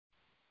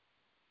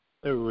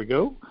There we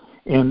go.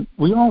 And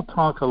we all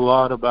talk a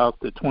lot about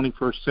the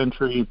 21st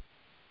century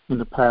in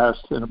the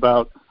past and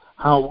about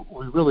how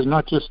we really,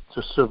 not just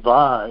to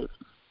survive.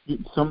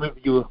 Some of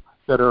you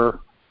that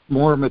are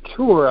more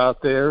mature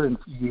out there in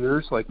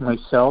years, like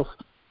myself,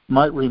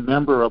 might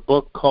remember a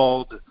book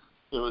called,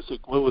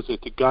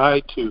 The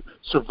Guide to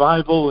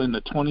Survival in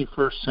the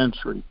 21st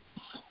Century.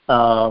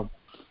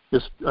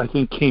 This, I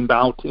think, came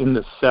out in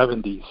the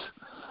 70s,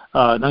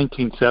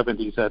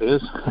 1970s, that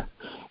is.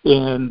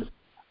 And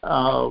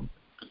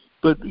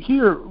but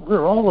here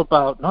we're all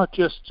about not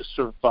just to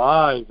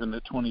survive in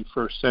the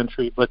 21st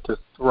century, but to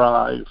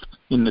thrive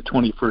in the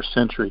 21st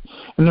century.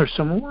 And there's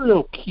some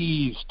real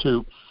keys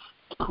to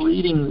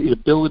creating the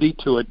ability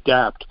to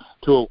adapt,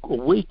 to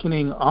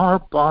awakening our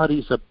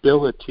body's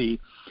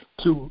ability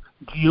to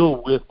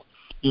deal with,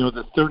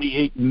 the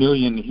 38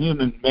 million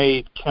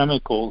human-made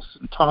chemicals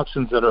and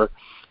toxins that are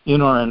in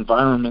our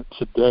environment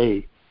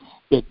today.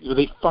 That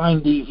they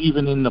find these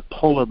even in the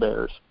polar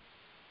bears.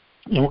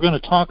 And we're going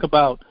to talk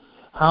about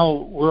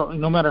how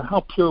no matter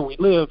how pure we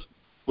live,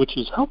 which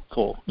is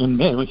helpful and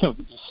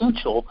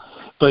essential,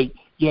 but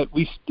yet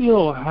we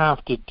still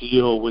have to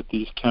deal with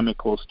these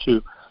chemicals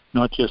to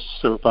not just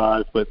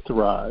survive but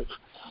thrive.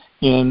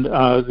 And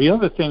the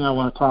other thing I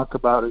want to talk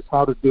about is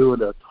how to do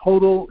a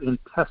total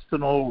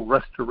intestinal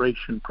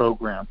restoration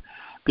program,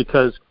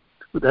 because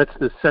that's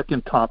the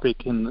second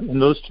topic,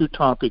 and those two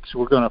topics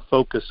we're going to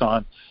focus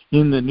on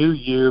in the new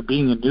year,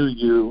 being a new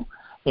you,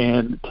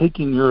 and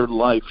taking your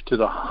life to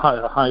the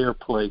higher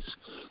place.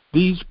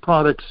 These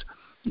products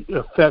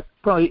affect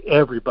probably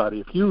everybody.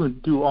 If you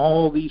do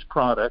all these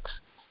products,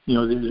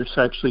 there's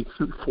actually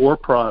 4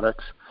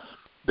 products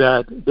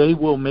that they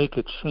will make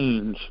a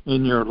change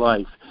in your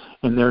life.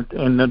 And they're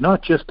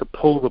not just to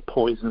pull the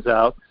poisons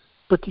out,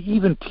 but to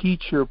even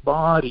teach your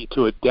body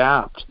to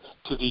adapt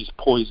to these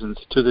poisons,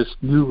 to this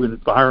new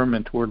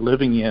environment we're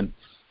living in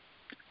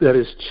that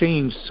has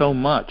changed so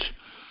much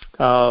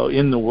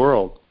in the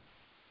world.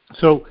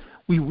 So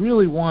we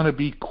really want to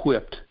be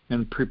equipped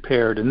and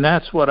prepared, and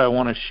that's what I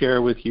want to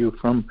share with you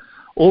from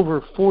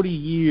over 40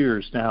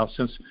 years now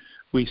since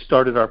we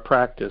started our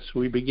practice.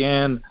 We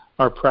began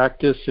our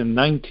practice in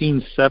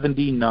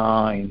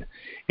 1979,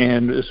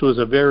 and this was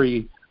a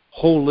very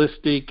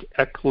holistic,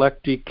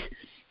 eclectic,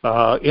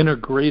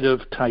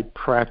 integrative type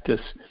practice,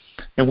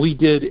 and we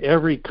did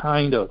every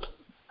kind of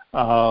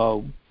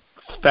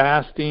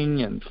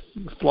fasting and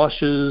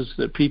flushes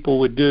that people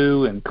would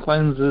do, and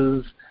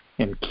cleanses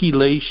and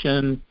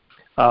chelation.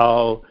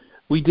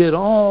 We did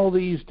all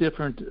these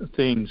different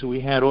things. We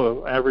had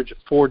an average of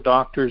 4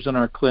 doctors in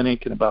our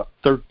clinic and about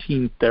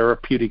 13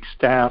 therapeutic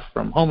staff,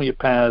 from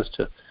homeopaths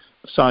to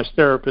massage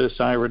therapists,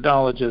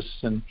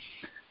 iridologists, and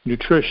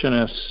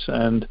nutritionists,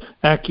 and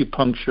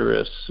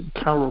acupuncturists, and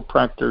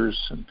chiropractors,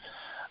 and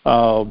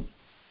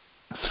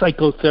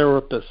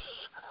psychotherapists.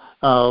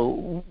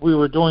 We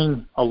were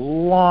doing a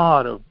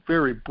lot of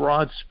very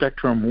broad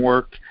spectrum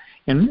work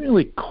and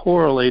really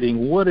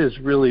correlating what is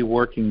really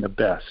working the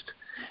best.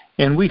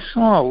 And we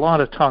saw a lot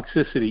of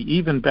toxicity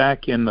even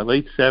back in the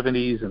late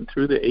 70s and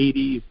through the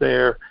 80s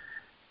there.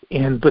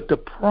 But the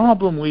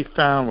problem we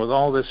found with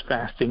all this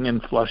fasting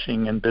and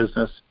flushing and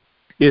business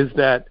is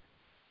that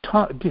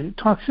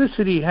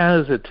toxicity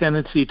has a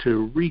tendency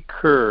to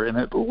recur in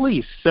at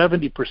least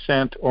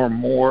 70% or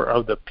more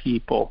of the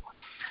people.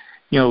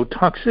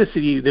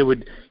 Toxicity, they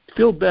would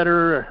feel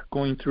better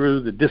going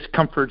through the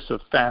discomforts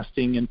of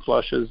fasting and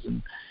flushes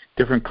and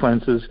different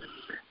cleanses,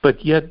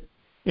 but yet,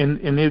 and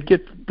they would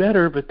get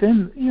better, but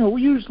then,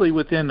 usually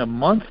within a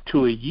month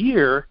to a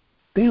year,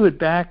 they would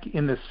back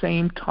in the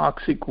same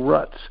toxic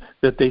ruts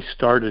that they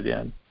started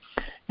in.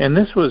 And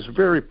this was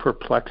very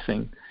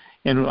perplexing.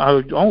 And I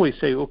would always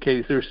say,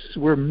 okay,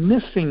 we're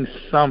missing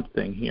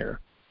something here.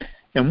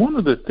 And one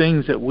of the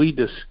things that we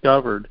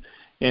discovered,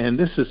 and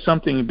this is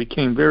something that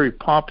became very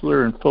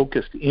popular and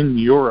focused in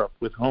Europe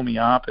with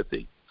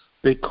homeopathy,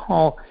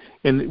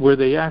 where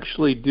they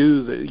actually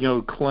do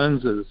the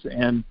cleanses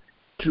and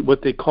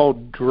what they call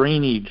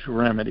drainage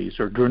remedies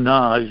or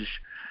drainage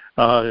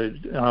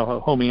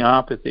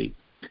homeopathy,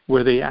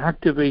 where they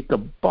activate the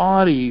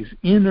body's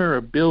inner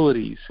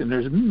abilities. And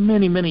there's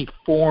many, many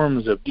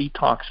forms of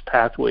detox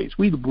pathways.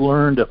 We've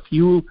learned a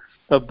few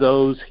of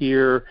those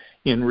here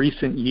in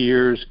recent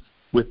years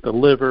with the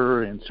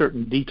liver and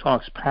certain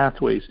detox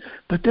pathways.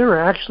 But there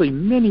are actually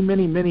many,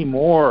 many, many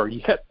more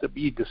yet to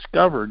be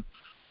discovered,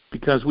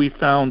 because we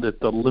found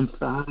that the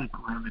lymphatic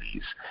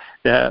remedies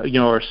that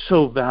are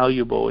so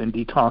valuable in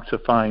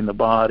detoxifying the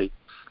body.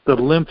 The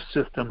lymph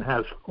system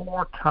has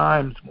 4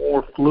 times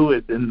more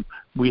fluid than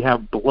we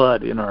have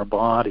blood in our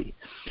body.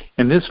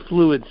 And this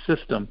fluid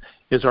system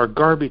is our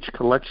garbage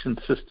collection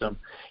system,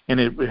 and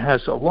it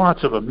has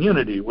lots of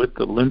immunity with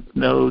the lymph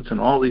nodes and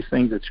all these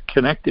things. It's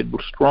connected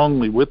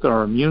strongly with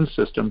our immune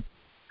system.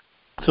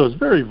 So it's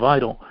very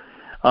vital,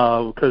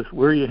 because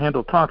where you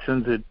handle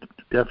toxins, it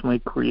definitely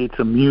creates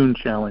immune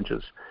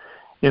challenges.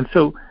 And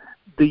so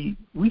we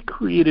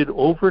created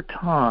over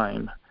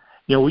time,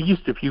 we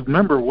used to, if you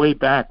remember way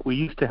back, we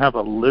used to have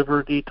a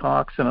liver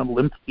detox and a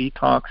lymph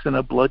detox and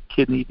a blood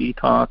kidney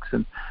detox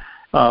and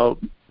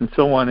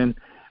so on.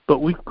 But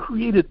we've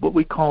created what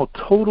we call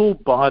total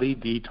body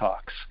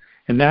detox,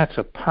 and that's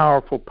a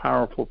powerful,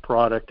 powerful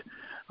product.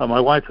 My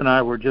wife and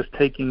I were just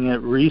taking it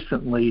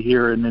recently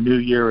here in the new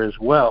year as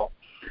well.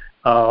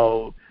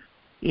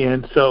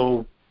 And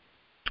so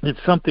it's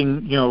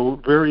something,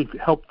 very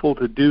helpful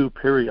to do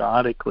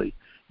periodically.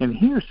 And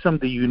here's some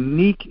of the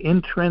unique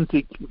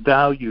intrinsic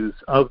values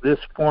of this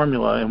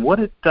formula and what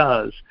it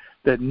does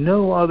that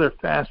no other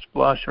fast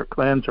flush or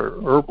cleanse or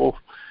herbal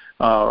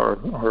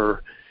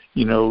or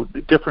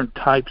different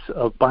types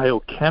of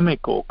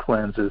biochemical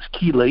cleanses,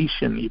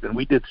 chelation even.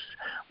 We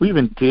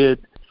even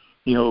did,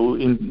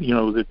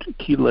 the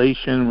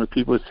chelation where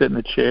people would sit in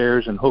the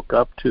chairs and hook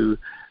up to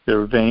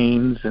their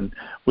veins, and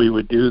we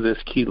would do this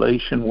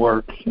chelation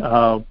work.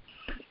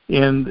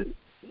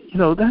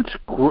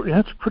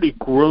 That's pretty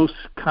gross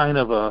kind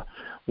of a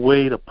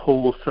way to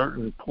pull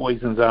certain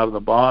poisons out of the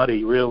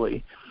body,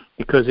 really,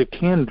 because it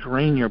can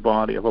drain your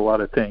body of a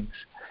lot of things.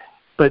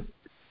 But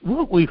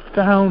what we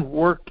found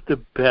worked the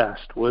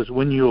best was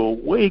when you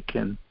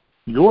awaken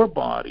your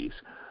body's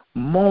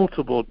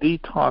multiple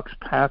detox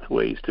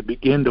pathways to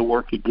begin to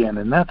work again,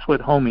 and that's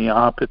what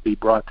homeopathy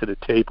brought to the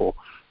table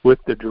with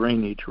the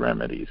drainage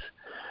remedies.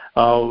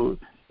 And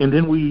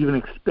then we even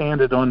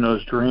expanded on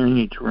those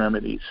drainage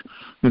remedies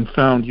and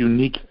found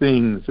unique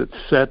things that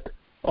set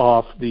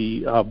off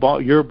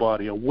your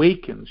body,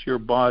 awakens your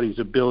body's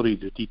ability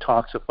to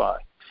detoxify.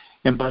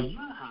 And by using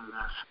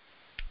this,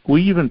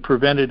 we even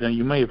prevented, and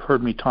you may have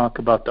heard me talk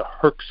about the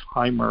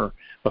Herxheimer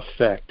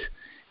effect.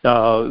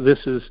 This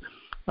is,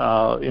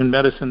 in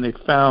medicine, they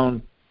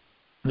found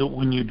that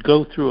when you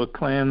go through a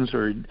cleanse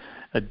or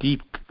a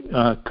deep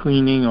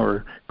cleaning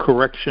or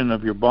correction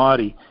of your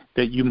body,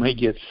 that you may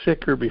get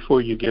sicker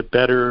before you get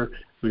better.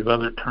 We have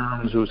other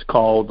terms. It was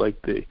called like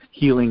the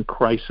healing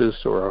crisis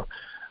or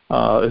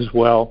as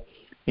well,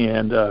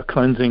 and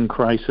cleansing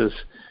crisis.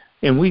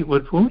 And when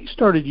we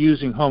started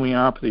using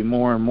homeopathy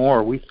more and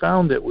more, we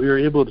found that we were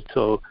able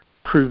to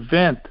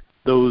prevent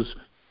those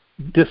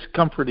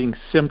discomforting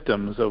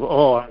symptoms of,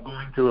 I'm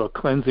going through a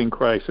cleansing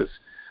crisis.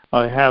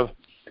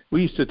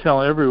 We used to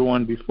tell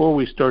everyone before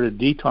we started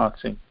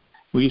detoxing,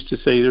 we used to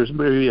say there's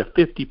maybe a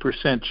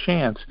 50%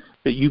 chance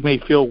that you may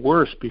feel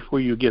worse before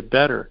you get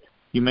better.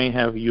 You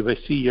have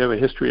a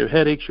history of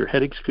headaches. Your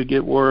headaches could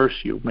get worse.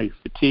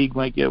 Fatigue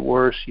might get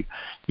worse.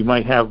 You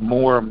might have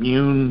more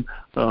immune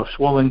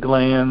swollen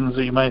glands.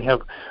 You might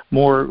have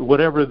more,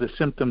 whatever the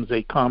symptoms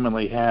they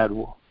commonly had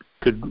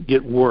could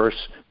get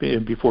worse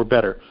before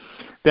better.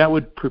 That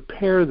would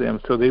prepare them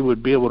so they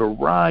would be able to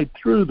ride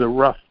through the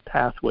rough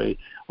pathway,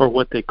 or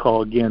what they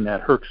call, again,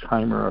 that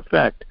Herxheimer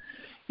effect.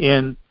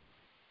 And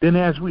then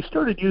as we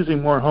started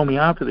using more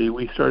homeopathy,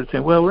 we started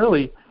saying, well,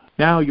 really,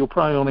 now you'll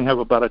probably only have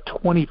about a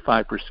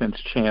 25%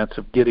 chance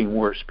of getting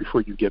worse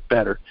before you get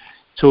better.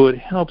 So it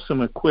helps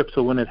them equip,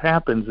 so when it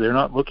happens, they're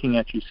not looking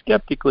at you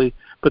skeptically,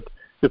 but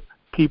the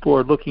people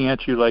are looking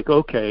at you like,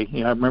 okay,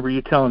 I remember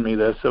you telling me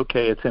this,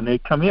 okay, and they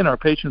come in, our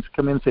patients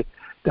come in and say,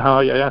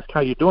 I ask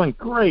how you're doing,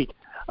 great.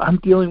 I'm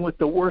dealing with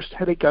the worst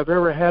headache I've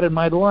ever had in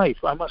my life.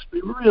 I must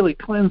be really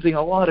cleansing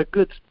a lot of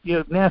good,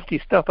 nasty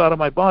stuff out of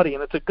my body,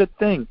 and it's a good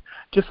thing,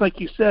 just like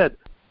you said.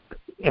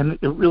 And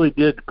it really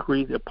did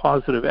create a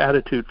positive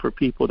attitude for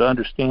people to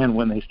understand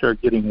when they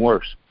start getting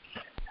worse.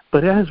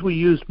 But as we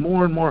used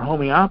more and more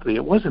homeopathy,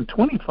 it wasn't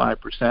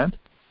 25%,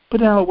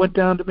 but now it went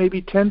down to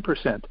maybe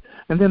 10%,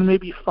 and then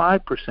maybe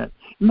 5%. It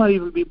might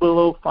even be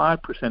below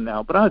 5%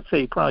 now, but I'd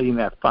say probably in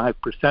that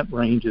 5%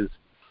 range is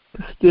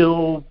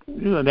still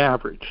an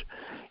average.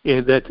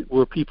 That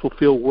where people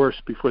feel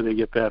worse before they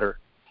get better.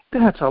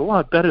 That's a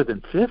lot better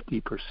than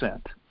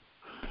 50%.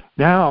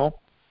 Now,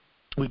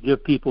 we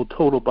give people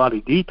total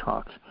body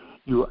detox.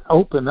 You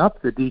open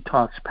up the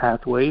detox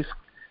pathways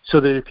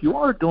so that if you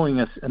are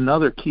doing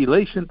another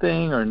chelation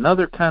thing or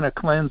another kind of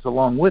cleanse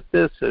along with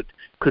this, it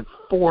could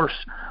force,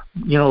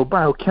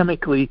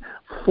 biochemically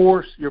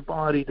force your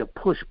body to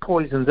push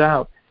poisons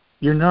out.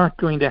 You're not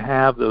going to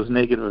have those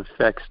negative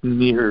effects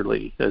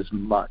nearly as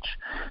much.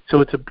 So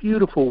it's a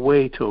beautiful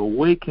way to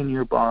awaken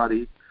your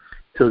body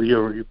so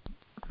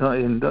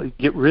and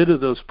get rid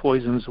of those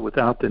poisons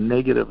without the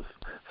negative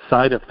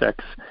side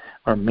effects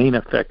or main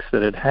effects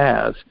that it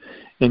has.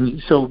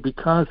 And so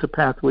because the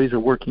pathways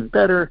are working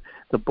better,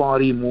 the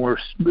body more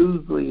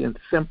smoothly and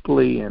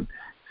simply and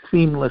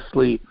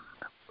seamlessly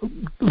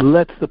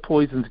lets the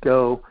poisons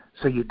go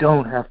so you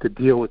don't have to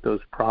deal with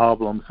those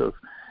problems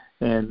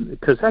and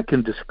because that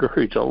can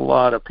discourage a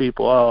lot of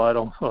people.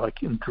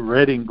 I'm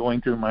dreading going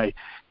through my,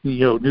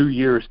 New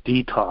Year's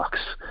detox.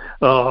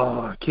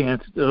 I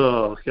can't.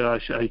 Oh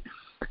gosh, I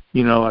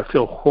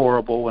feel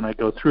horrible when I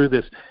go through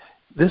this.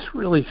 This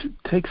really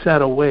takes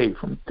that away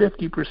from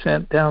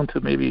 50% down to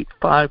maybe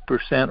 5%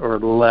 or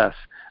less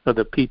of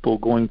the people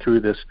going through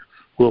this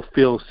will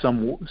feel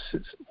some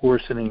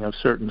worsening of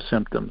certain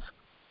symptoms.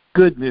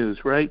 Good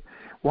news, right?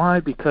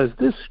 Why? Because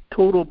this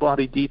total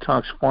body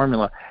detox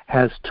formula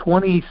has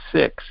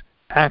 26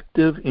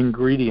 active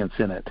ingredients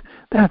in it.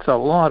 That's a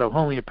lot of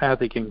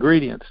homeopathic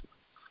ingredients.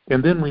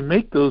 And then we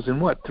make those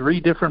in 3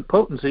 different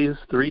potencies,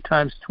 3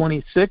 times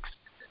 26?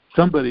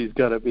 Somebody's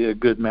got to be a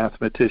good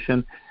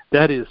mathematician.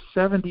 That is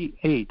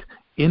 78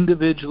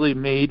 individually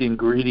made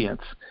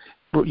ingredients,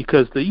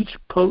 because each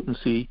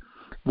potency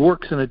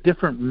works in a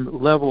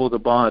different level of the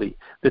body.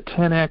 The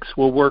 10X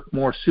will work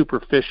more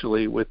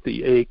superficially with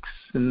the aches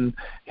and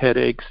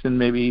headaches and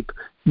maybe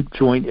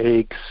joint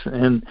aches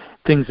and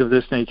things of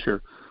this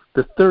nature.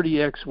 The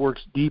 30X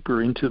works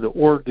deeper into the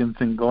organs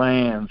and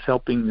glands,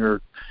 helping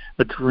your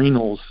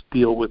adrenals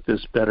deal with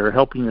this better,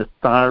 helping your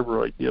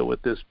thyroid deal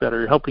with this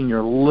better, helping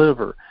your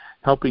liver,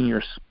 helping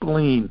your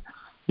spleen,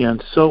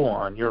 and so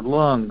on, your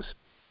lungs,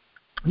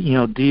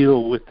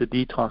 deal with the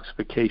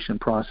detoxification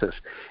process.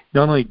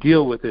 Not only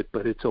deal with it,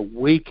 but it's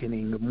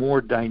awakening a more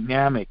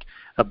dynamic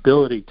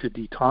ability to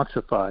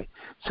detoxify.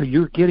 So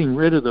you're getting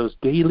rid of those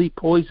daily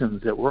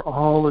poisons that we're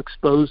all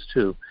exposed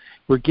to.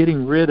 We're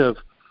getting rid of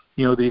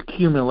the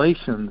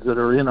accumulations that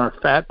are in our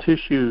fat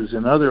tissues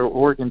and other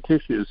organ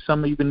tissues,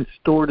 some even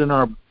stored in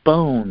our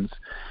bones.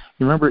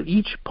 Remember,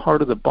 each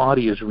part of the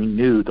body is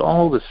renewed.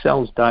 All the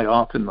cells die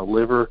off in the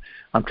liver.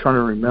 I'm trying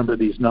to remember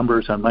these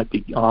numbers. I might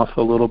be off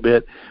a little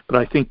bit, but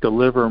I think the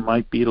liver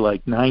might be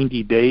like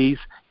 90 days,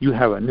 you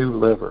have a new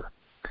liver.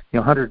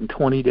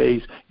 120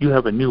 days, you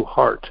have a new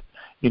heart.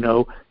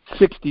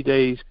 60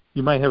 days,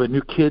 you might have a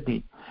new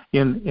kidney.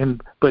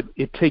 But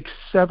it takes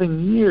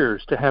 7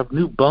 years to have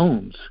new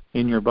bones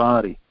in your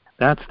body.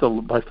 That's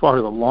by far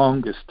the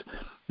longest.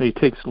 It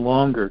takes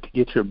longer to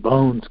get your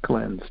bones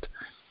cleansed.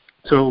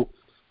 So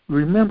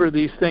remember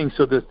these things.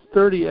 So the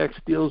 30X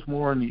deals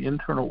more in the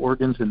internal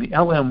organs, and the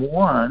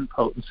LM1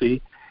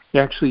 potency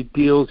actually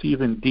deals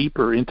even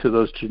deeper into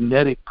those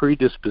genetic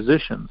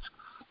predispositions.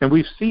 And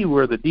we see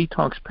where the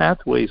detox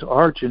pathways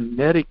are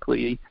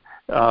genetically.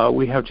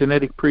 We have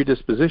genetic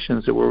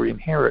predispositions that we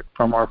inherit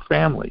from our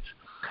families.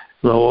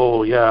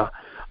 Oh, yeah,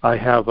 I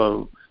have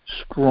a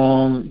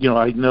strong,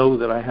 I know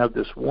that I have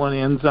this one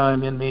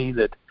enzyme in me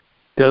that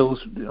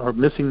are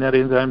missing that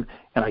enzyme,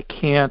 and I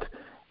can't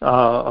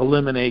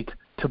eliminate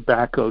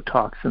tobacco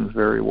toxins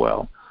very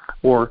well.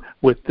 Or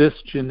with this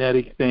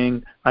genetic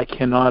thing, I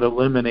cannot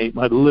eliminate,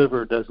 my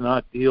liver does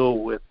not deal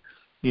with,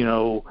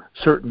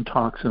 certain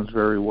toxins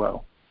very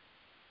well.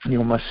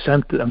 I'm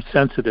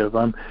sensitive,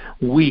 I'm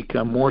weak,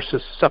 I'm more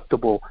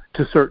susceptible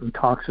to certain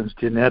toxins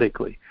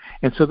genetically.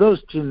 And so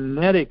those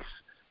genetics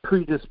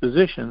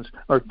predispositions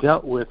are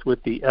dealt with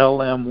the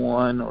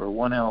LM1 or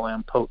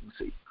 1LM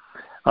potency.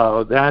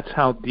 That's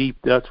how deep,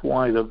 that's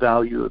why the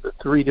value of the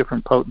 3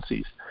 different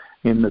potencies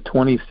in the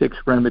 26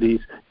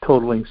 remedies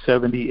totaling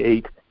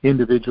 78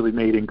 individually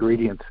made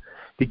ingredients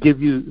to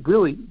give you,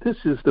 really, this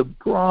is the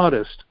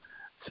broadest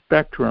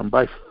spectrum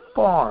by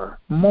far,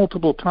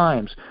 multiple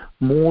times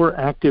more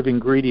active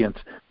ingredients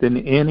than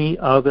any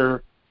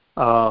other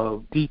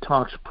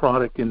detox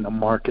product in the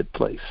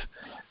marketplace.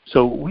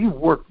 So we've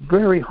worked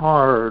very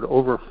hard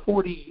over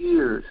 40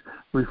 years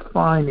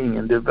refining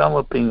and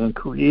developing and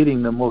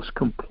creating the most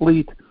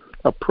complete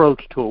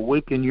approach to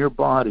awaken your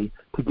body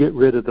to get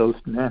rid of those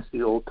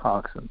nasty old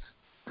toxins.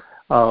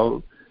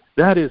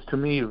 That is, to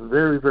me, a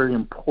very, very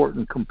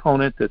important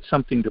component. That's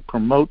something to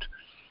promote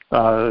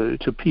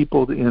to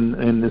people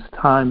in this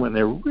time when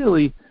they're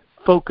really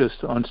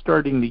focused on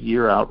starting the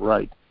year out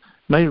right.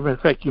 Matter of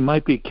fact, you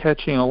might be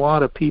catching a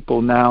lot of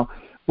people now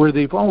where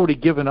they've already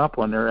given up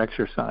on their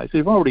exercise.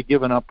 They've already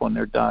given up on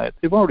their diet.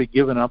 They've already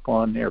given up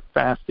on their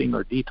fasting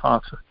or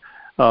detox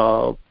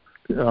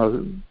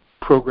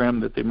program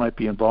that they might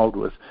be involved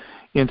with.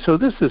 And so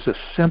this is a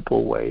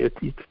simple way.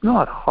 It's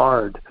not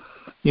hard.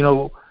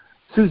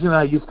 Susan and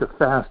I used to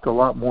fast a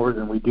lot more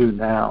than we do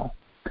now.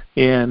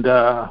 And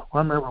I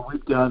remember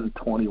we've done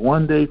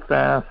 21-day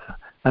fasts.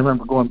 I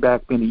remember going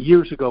back many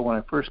years ago when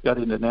I first got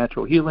into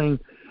natural healing,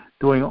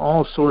 doing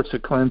all sorts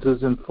of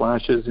cleanses and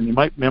flashes. And you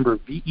might remember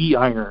VE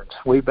irons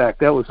way back.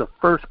 That was the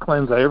first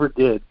cleanse I ever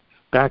did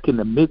back in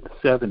the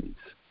mid-'70s,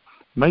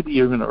 maybe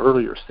even the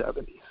earlier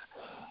 70s.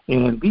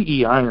 And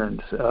VE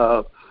irons,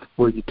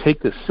 where you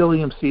take the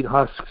psyllium seed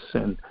husks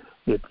and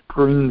it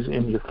brings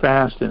in your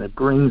fast, and it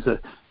brings the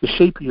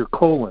shape of your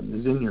colon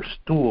is in your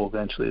stool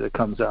eventually that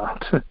comes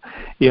out.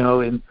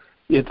 And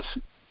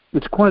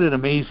it's quite an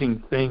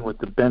amazing thing with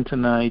the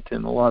bentonite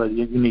and a lot of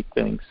unique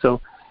things. So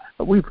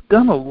we've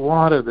done a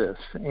lot of this,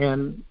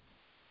 and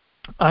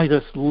I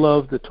just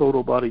love the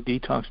total body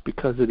detox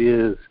because it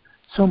is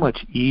so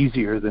much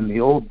easier than the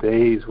old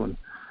days when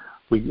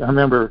I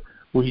remember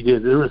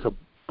there was a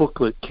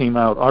booklet came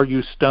out, Are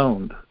You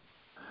Stoned?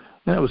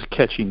 And that was a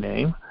catchy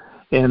name.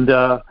 And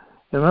I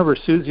remember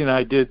Susie and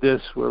I did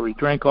this where we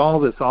drank all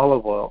this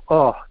olive oil.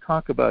 Oh,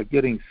 talk about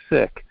getting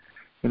sick.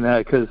 And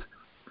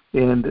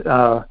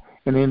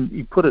then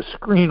you put a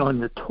screen on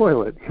your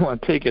toilet. You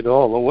want to take it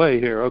all the way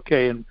here,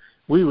 okay? And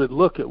we would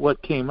look at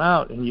what came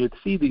out, and you'd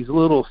see these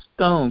little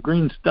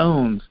green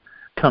stones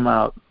come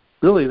out.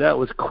 Really, that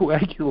was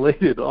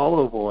coagulated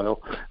olive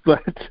oil.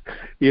 But,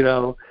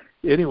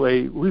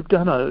 anyway, we've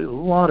done a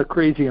lot of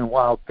crazy and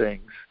wild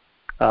things.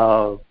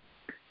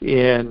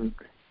 And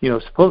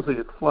supposedly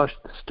it flushed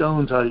the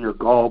stones out of your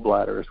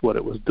gallbladder is what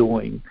it was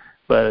doing.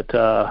 But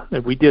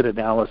we did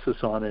analysis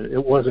on it.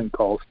 It wasn't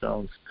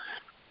gallstones.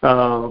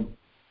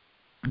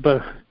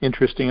 But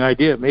interesting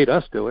idea. It made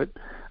us do it.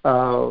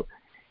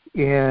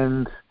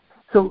 And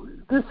so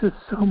this is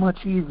so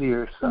much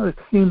easier. So it's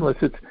seamless.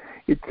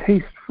 It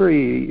tastes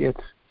free.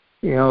 It's,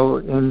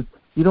 and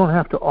you don't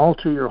have to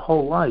alter your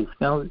whole life.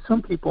 Now,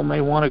 some people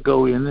may want to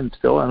go in and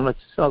still, and like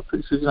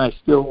Susan, I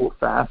still will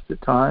fast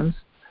at times,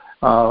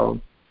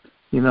 and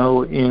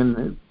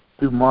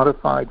do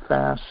modified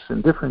fasts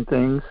and different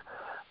things.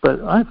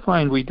 But I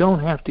find we don't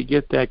have to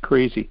get that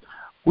crazy.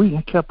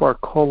 We kept our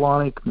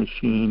colonic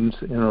machines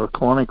in our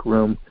colonic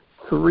room,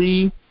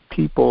 3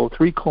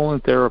 colon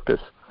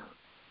therapists.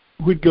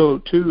 We'd go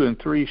 2 and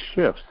 3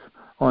 shifts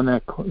on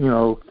that,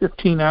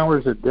 15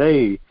 hours a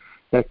day.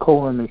 That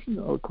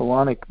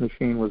colonic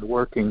machine was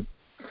working,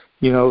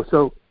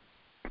 So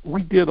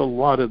we did a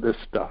lot of this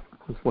stuff.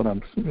 Is what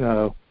I'm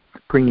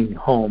bringing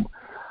home.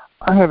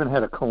 I haven't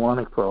had a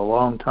colonic for a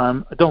long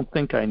time. I don't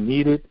think I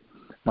need it.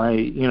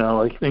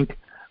 I think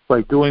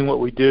by doing what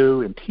we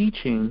do and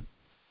teaching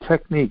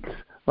techniques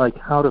like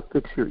how to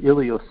fix your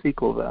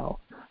ileocecal valve,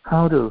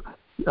 how to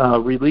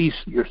release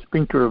your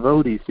sphincter of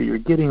Oddi so you're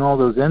getting all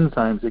those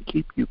enzymes that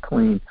keep you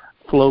clean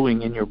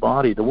flowing in your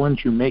body, the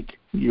ones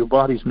your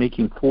body's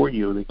making for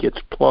you that gets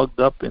plugged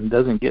up and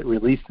doesn't get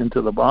released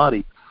into the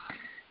body.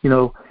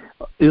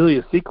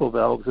 Ileocecal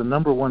valve is the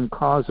number one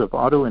cause of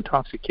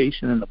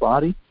auto-intoxication in the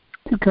body.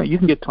 You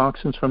can get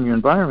toxins from your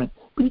environment,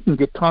 but you can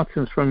get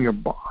toxins from your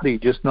body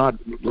just not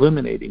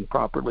eliminating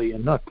properly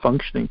and not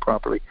functioning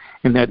properly.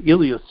 And that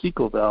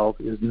ileocecal valve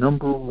is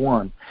number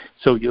one.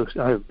 So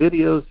I have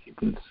videos. You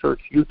can search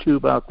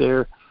YouTube out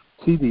there,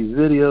 see these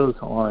videos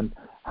on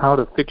how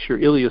to fix your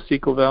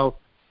ileocecal valve.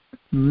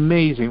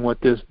 Amazing what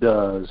this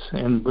does.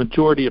 And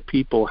majority of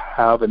people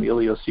have an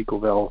ileocecal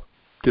valve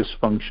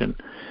dysfunction.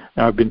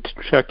 Now, I've been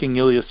checking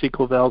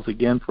ileocecal valves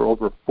again for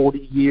over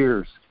 40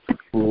 years.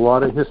 A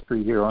lot of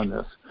history here on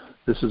this.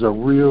 This is a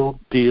real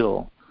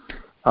deal.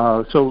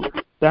 So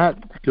that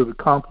could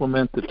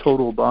complement the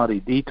total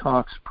body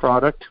detox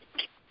product.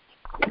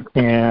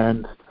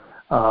 And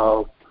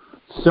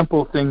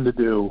simple thing to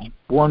do.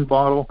 1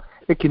 bottle.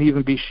 It can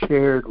even be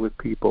shared with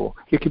people.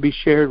 It can be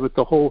shared with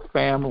the whole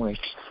family.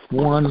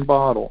 1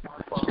 bottle.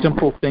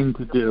 Simple thing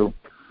to do.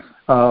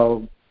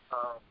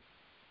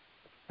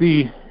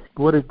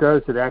 What it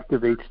does, it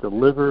activates the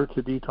liver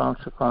to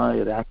detoxify.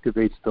 It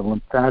activates the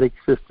lymphatic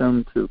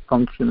system to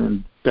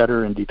function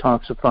better and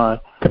detoxify.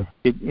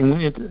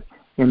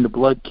 In the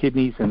blood,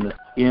 kidneys, and the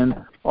skin,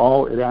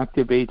 it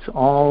activates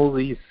all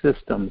these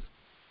systems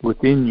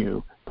within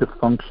you to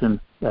function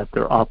at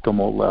their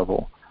optimal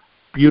level.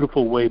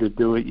 Beautiful way to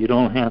do it. You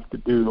don't have to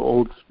do the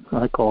old,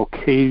 I call,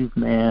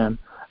 caveman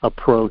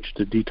approach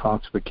to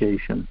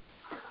detoxification.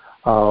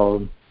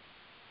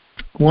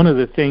 One of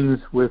the things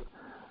with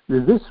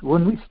this,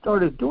 when we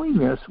started doing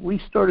this, we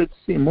started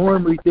seeing more,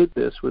 and we did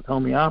this with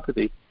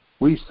homeopathy.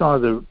 We saw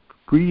the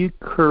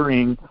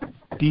recurring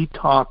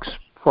detox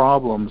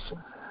problems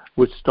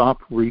would stop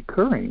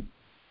recurring.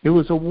 It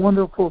was a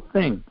wonderful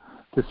thing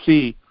to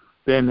see.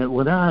 Then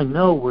when I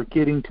know we're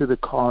getting to the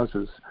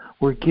causes,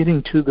 we're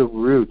getting to the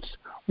roots,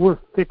 we're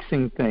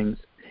fixing things.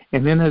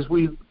 And then as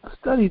we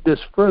studied this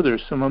further,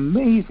 some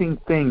amazing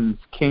things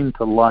came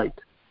to light.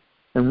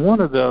 And one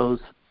of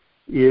those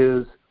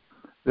is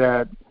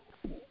that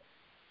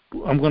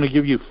I'm going to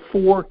give you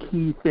 4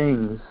 key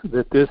things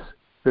that the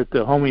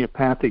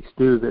homeopathics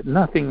do that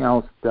nothing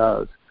else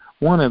does.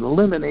 1, it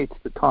eliminates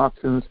the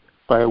toxins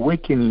by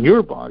awakening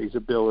your body's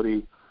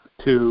ability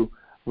to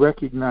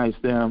recognize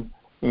them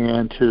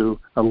and to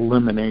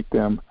eliminate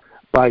them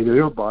by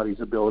your body's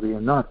ability,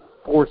 and not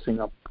forcing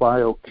a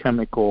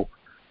biochemical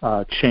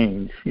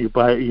change.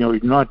 You're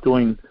not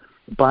doing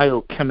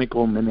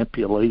biochemical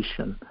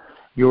manipulation.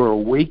 You're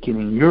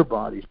awakening your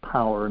body's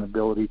power and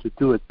ability to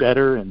do it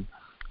better and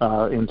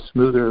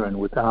smoother and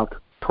without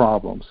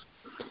problems.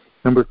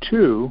 Number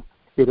 2,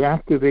 it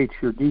activates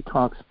your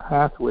detox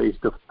pathways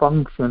to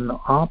function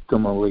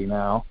optimally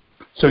now.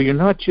 So you're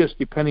not just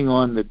depending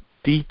on the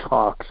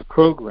detox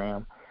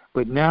program,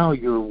 but now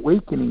you're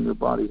awakening your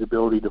body's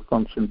ability to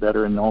function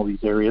better in all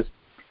these areas,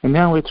 and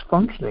now it's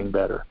functioning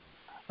better.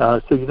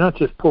 So you're not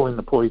just pulling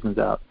the poisons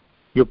out.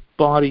 Your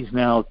body's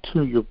now,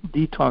 your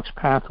detox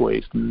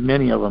pathways,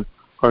 many of them,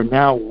 are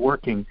now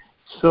working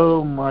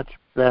so much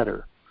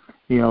better,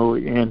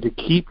 and to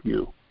keep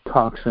you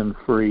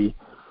toxin-free,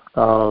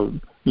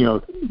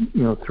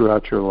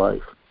 throughout your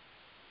life.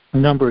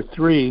 Number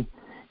 3,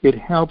 it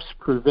helps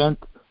prevent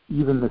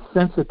even the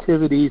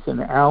sensitivities and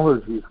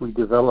allergies we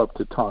develop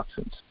to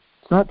toxins.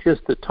 It's not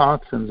just the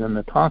toxins and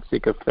the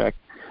toxic effect,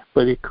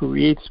 but it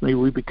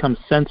we become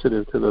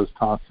sensitive to those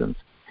toxins,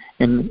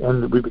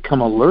 and we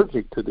become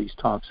allergic to these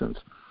toxins.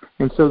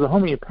 And so the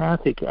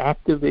homeopathic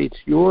activates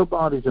your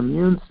body's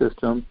immune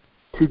system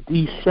to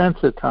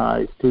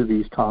desensitize to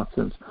these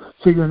toxins,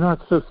 so you're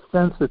not so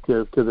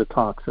sensitive to the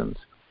toxins.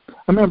 I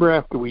remember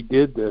after we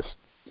did this,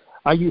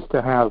 I used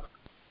to have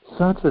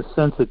such a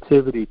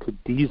sensitivity to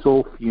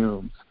diesel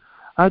fumes.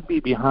 I'd be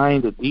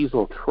behind a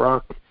diesel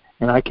truck,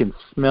 and I can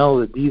smell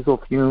the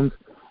diesel fumes,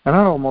 and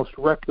I'd almost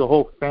wreck the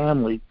whole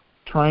family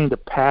trying to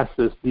pass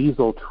this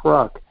diesel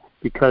truck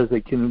because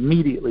it can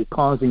immediately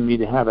causing me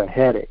to have a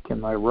headache in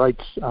my right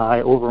eye,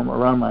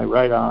 around my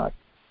right eye.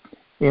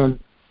 And,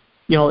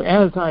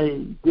 as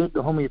I did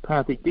the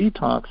homeopathic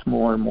detox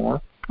more and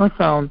more, I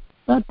found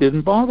that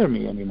didn't bother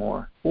me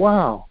anymore.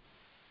 Wow.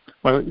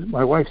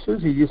 My wife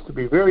Susie used to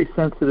be very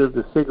sensitive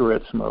to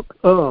cigarette smoke.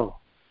 Oh,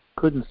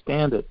 couldn't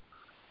stand it.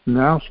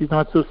 Now she's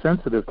not so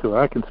sensitive to it.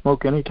 I can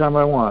smoke anytime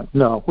I want.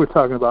 No, we're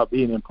talking about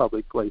being in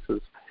public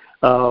places.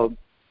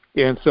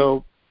 And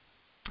so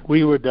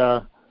we would,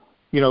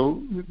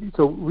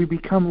 so we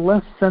become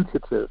less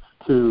sensitive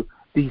to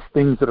these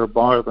things that are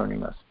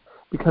bothering us.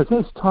 Because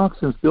as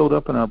toxins build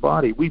up in our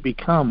body, we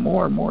become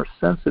more and more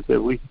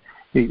sensitive.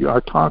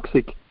 Our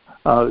toxic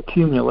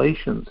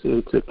accumulations,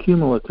 it's a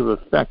cumulative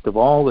effect of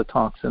all the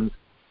toxins,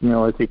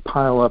 as they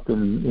pile up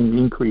and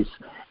increase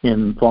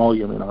in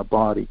volume in our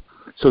body.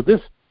 So this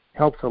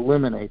helps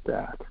eliminate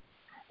that.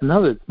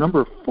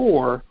 Number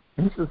 4,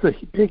 and this is the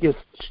biggest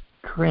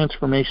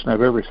transformation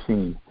I've ever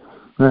seen,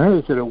 and that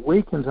is it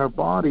awakens our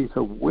body's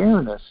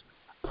awareness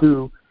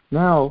to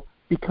now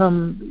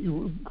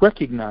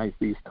recognize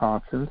these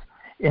toxins,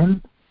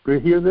 and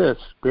hear this,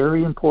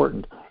 very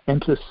important,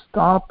 and to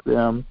stop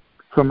them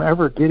from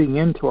ever getting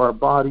into our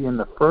body in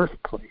the first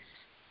place.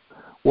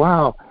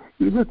 Wow.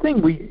 The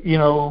thing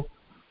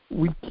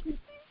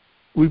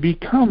we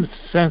become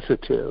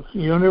sensitive.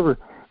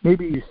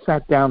 Maybe you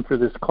sat down for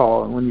this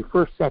call, and when you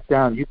first sat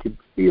down, you could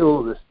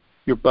feel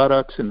your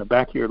buttocks and the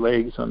back of your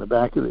legs on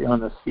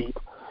the seat,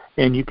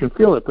 and you can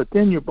feel it, but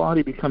then your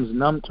body becomes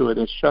numb to it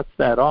and shuts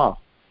that off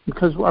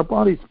because our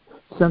body's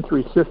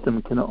sensory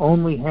system can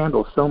only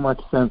handle so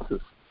much senses.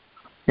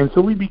 And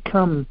so we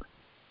become,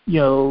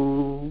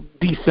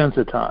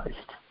 desensitized.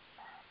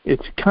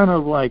 It's kind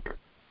of like,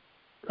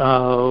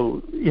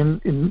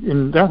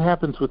 and that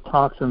happens with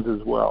toxins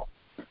as well.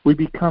 We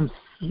become,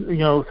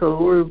 so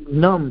we're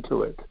numb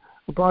to it.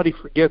 The body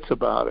forgets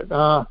about it.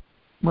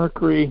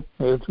 Mercury,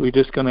 we're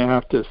just going to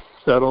have to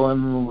settle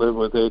and live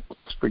with it.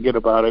 Just forget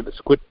about it.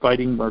 Just quit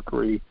fighting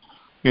Mercury.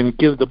 And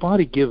the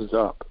body gives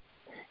up.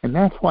 And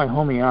that's why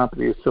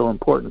homeopathy is so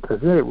important,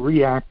 because then it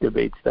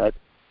reactivates that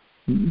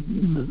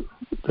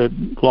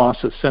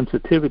loss of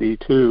sensitivity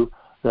to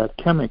that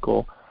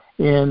chemical,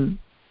 and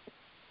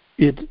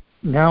it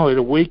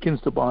awakens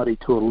the body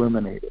to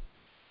eliminate it.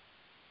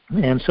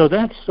 And so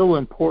that's so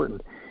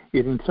important.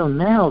 And so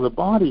now the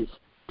body's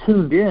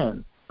tuned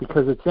in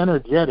because it's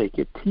energetic.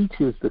 It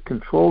teaches the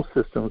control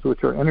systems,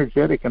 which are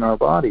energetic in our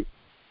body,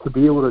 to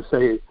be able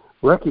to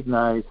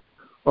recognize,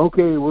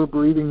 okay, we're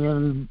breathing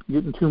in,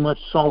 getting too much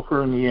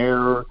sulfur in the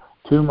air,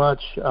 too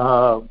much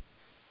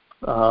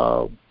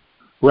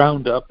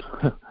Roundup,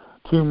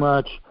 too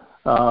much,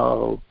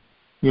 diesel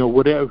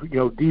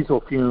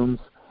fumes,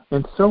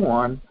 and so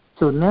on.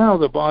 So now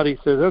the body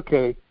says,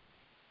 okay,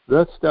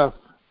 that stuff,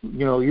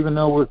 even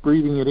though we're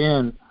breathing it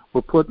in,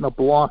 we're putting a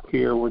block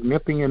here, we're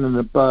nipping it in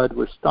the bud,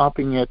 we're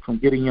stopping it from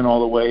getting in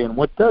all the way, and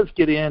what does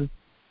get in,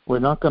 we're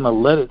not going to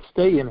let it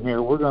stay in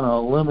here, we're going to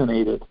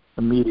eliminate it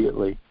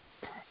immediately.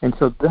 And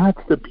so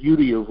that's the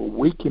beauty of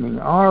awakening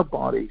our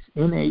body's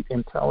innate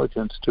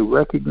intelligence to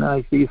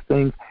recognize these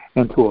things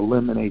and to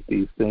eliminate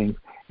these things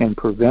and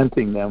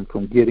preventing them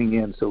from getting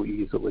in so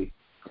easily.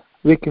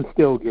 They can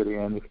still get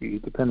in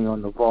depending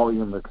on the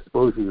volume of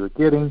exposure you're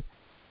getting,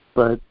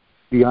 but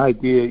the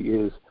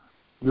idea is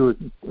you're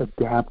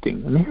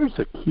adapting. And here's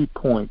a key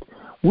point.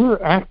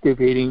 We're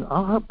activating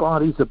our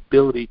body's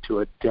ability to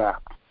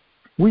adapt.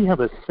 We have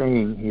a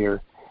saying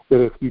here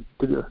that if you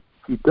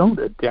don't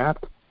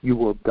adapt, you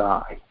will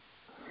die.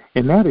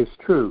 And that is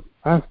true.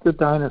 Ask the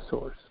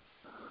dinosaurs.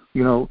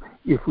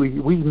 If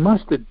we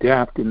must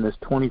adapt in this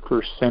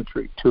 21st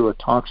century to a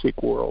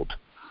toxic world.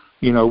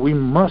 We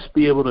must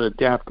be able to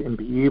adapt and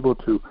be able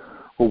to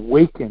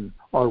awaken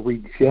our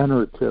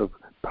regenerative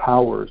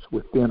powers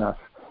within us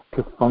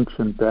to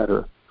function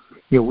better.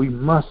 We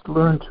must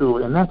learn to,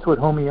 and that's what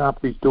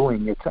homeopathy is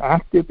doing. It's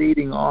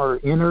activating our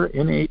inner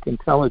innate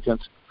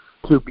intelligence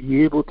to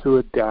be able to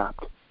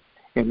adapt.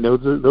 And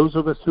those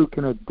of us who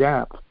can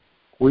adapt,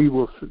 we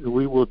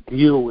will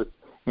deal with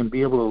and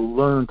be able to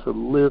learn to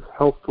live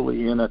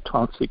healthfully in a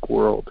toxic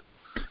world.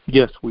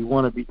 Yes, we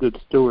want to be good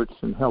stewards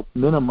and help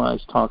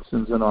minimize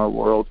toxins in our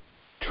world,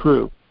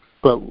 true,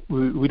 but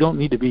we don't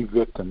need to be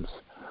victims.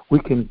 We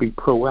can be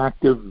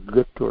proactive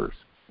victors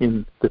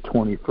in the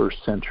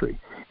 21st century.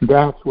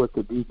 That's what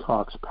the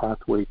detox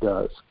pathway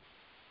does.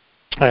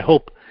 I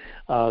hope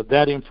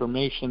that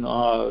information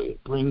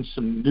brings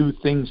some new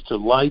things to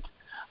light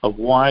of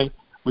why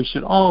we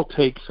should all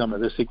take some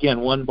of this. Again,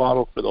 one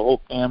bottle for the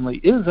whole family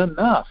is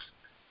enough,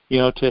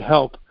 to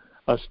help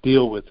us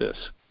deal with this.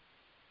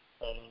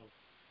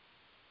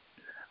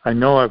 I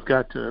know I've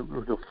got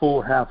the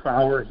full half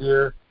hour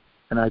here,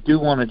 and I do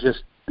want to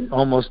just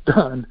almost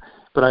done,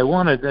 but I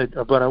wanted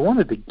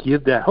to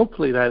give that,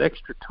 hopefully that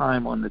extra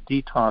time on the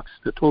detox,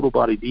 the total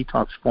body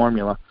detox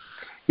formula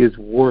is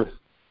worth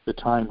the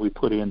time we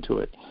put into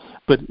it.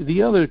 But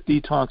the other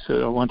detox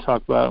that I want to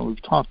talk about, and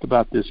we've talked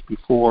about this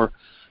before,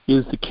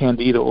 is the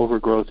candida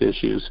overgrowth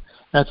issues.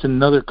 That's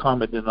another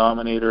common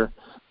denominator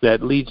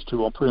that leads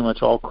to pretty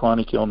much all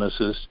chronic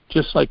illnesses,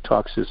 just like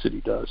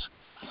toxicity does.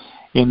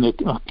 And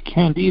the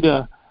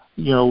candida,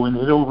 when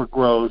it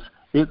overgrows,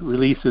 it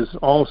releases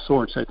all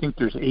sorts. I think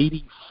there's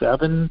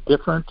 87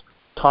 different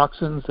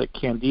toxins that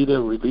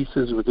candida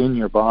releases within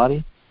your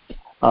body.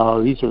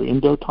 These are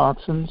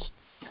endotoxins.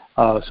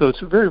 So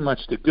it's very much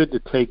good to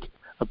take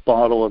a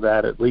bottle of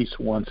that at least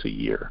once a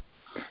year.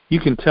 You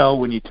can tell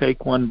when you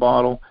take one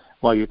bottle,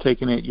 while you're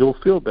taking it, you'll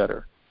feel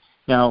better.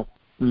 Now,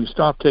 when you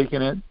stop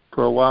taking it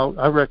for a while,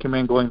 I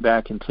recommend going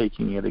back and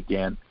taking it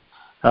again.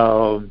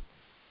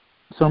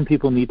 Some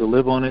people need to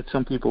live on it.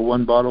 Some people,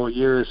 one bottle a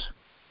year is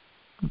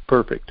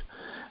perfect,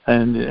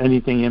 and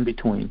anything in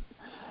between.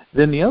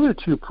 Then the other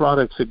two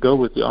products that go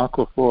with the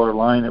Aquaflora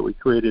line that we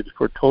created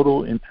for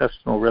total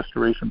intestinal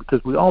restoration,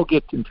 because we all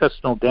get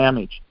intestinal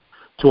damage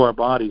to our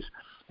bodies,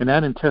 and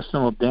that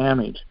intestinal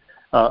damage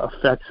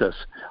affects us.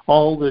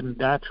 All the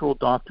natural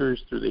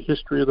doctors through the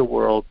history of the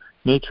world,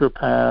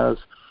 naturopaths,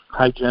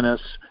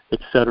 hygienists,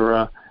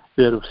 etc.,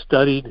 that have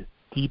studied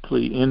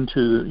deeply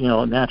into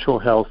natural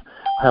health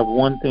have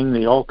one thing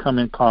they all come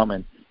in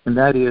common, and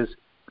that is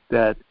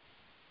that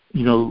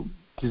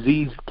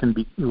disease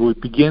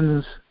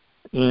begins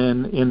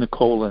in the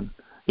colon.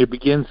 It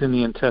begins in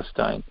the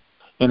intestine,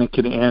 and it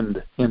can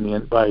end in the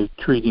end by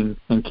treating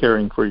and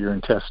caring for your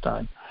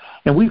intestine.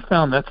 And we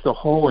found that's the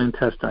whole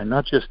intestine,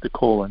 not just the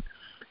colon,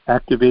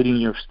 activating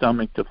your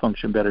stomach to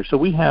function better. So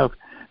we have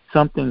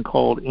something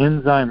called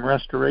enzyme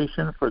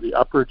restoration for the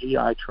upper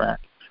GI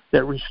tract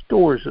that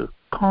restores a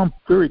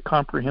very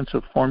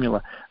comprehensive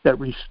formula that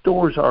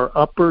restores our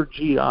upper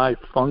GI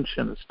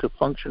functions to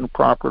function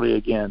properly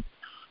again.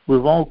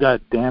 We've all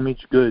got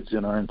damaged goods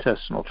in our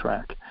intestinal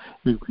tract,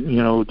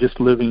 just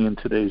living in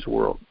today's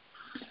world.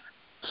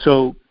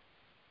 So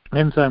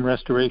enzyme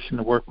restoration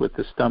to work with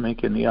the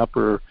stomach and the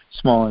upper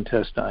small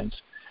intestines.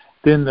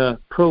 Then the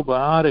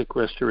probiotic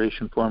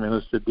restoration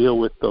formulas to deal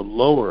with the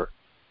lower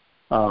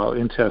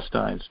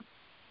intestines.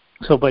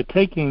 So by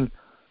taking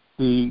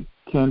the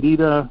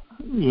Candida,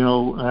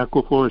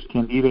 Aquaflora's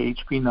Candida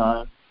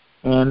HP9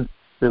 and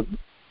the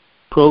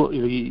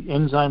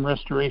enzyme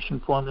restoration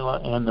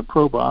formula and the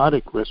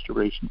probiotic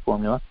restoration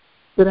formula,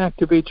 it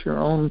activates your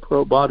own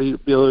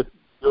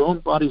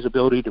body's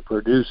ability to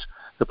produce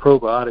the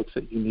probiotics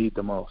that you need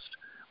the most.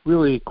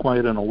 Really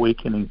quite an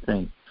awakening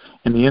thing.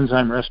 And the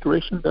enzyme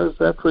restoration does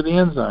that for the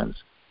enzymes.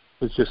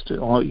 It's just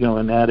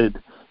an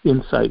added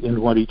insight in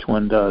what each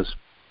one does.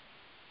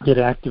 It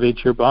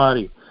activates your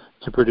body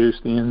to produce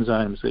the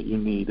enzymes that you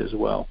need as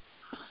well.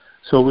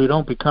 So we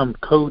don't become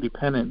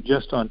codependent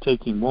just on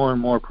taking more and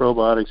more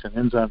probiotics and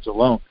enzymes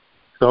alone.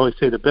 So I always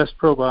say the best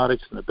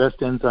probiotics and the best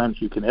enzymes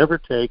you can ever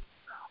take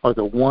are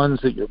the ones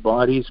that your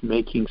body's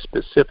making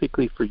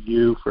specifically for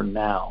you for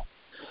now.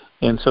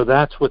 And so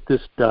that's what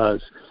this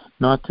does.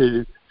 Not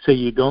to say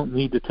you don't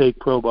need to take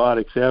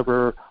probiotics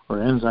ever or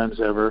enzymes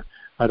ever.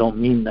 I don't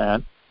mean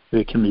that.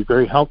 They can be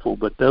very helpful,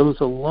 but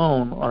those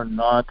alone are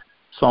not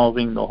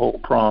solving the whole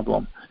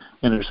problem.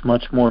 And there's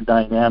much more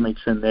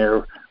dynamics in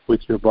there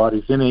with your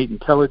body's innate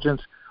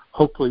intelligence.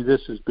 Hopefully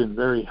this has been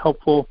very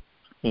helpful.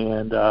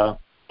 And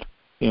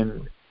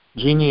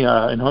Jeannie,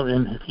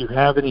 and if you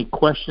have any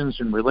questions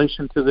in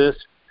relation to this,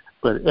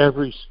 but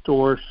every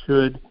store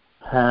should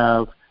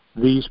have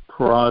these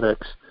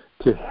products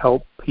to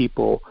help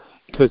people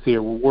because they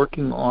are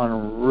working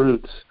on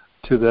roots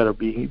that are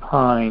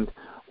behind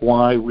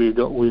why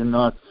we're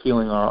not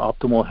feeling our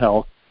optimal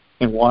health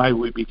and why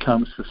we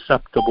become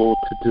susceptible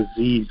to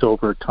disease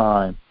over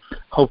time.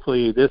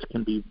 Hopefully this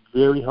can be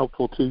very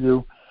helpful to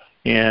you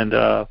and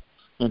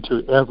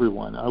to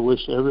everyone. I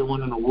wish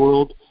everyone in the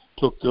world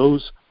took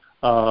those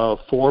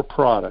 4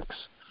 products.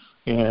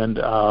 And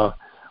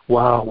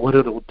wow, what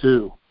it'll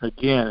do.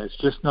 Again, it's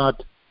just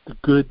not the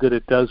good that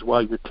it does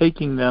while you're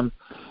taking them.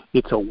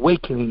 It's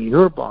awakening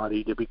your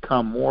body to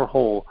become more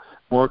whole,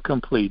 more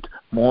complete,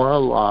 more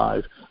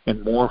alive,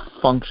 and more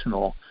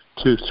functional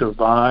to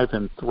survive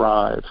and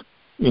thrive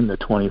in the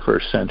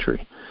 21st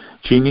century.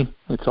 Jeannie,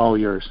 it's all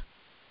yours.